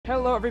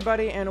Hello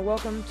everybody, and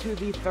welcome to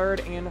the third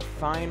and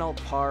final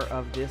part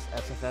of this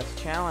SFS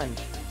challenge.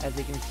 As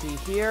you can see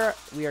here,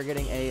 we are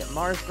getting a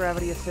Mars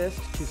gravity assist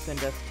to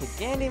send us to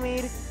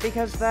Ganymede,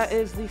 because that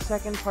is the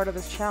second part of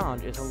this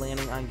challenge, is a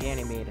landing on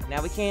Ganymede.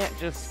 Now we can't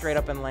just straight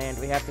up and land,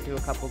 we have to do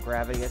a couple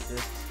gravity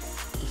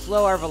assists to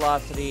slow our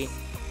velocity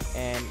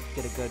and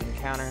get a good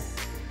encounter.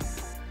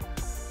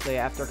 So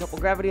yeah, after a couple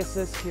gravity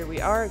assists, here we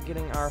are,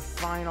 getting our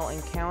final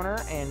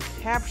encounter and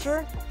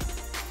capture.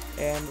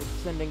 And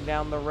sending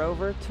down the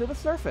rover to the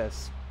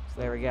surface.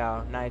 So there we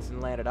go, nice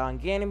and landed on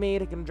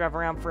Ganymede. Gonna drive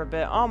around for a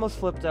bit, almost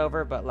flipped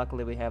over, but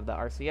luckily we have the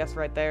RCS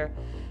right there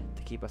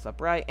to keep us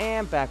upright,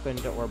 and back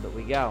into orbit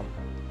we go.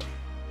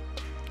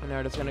 And now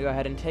we're just gonna go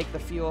ahead and take the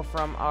fuel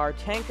from our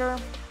tanker,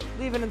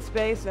 leave it in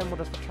space, and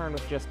we'll just return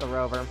with just the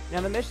rover.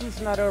 Now the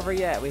mission's not over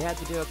yet. We had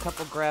to do a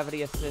couple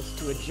gravity assists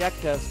to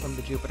eject us from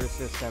the Jupiter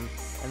system,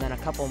 and then a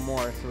couple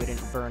more so we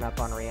didn't burn up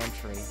on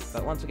re-entry.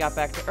 But once we got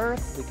back to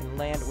Earth, we can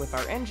land with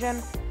our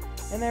engine.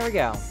 And there we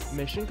go,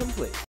 mission complete.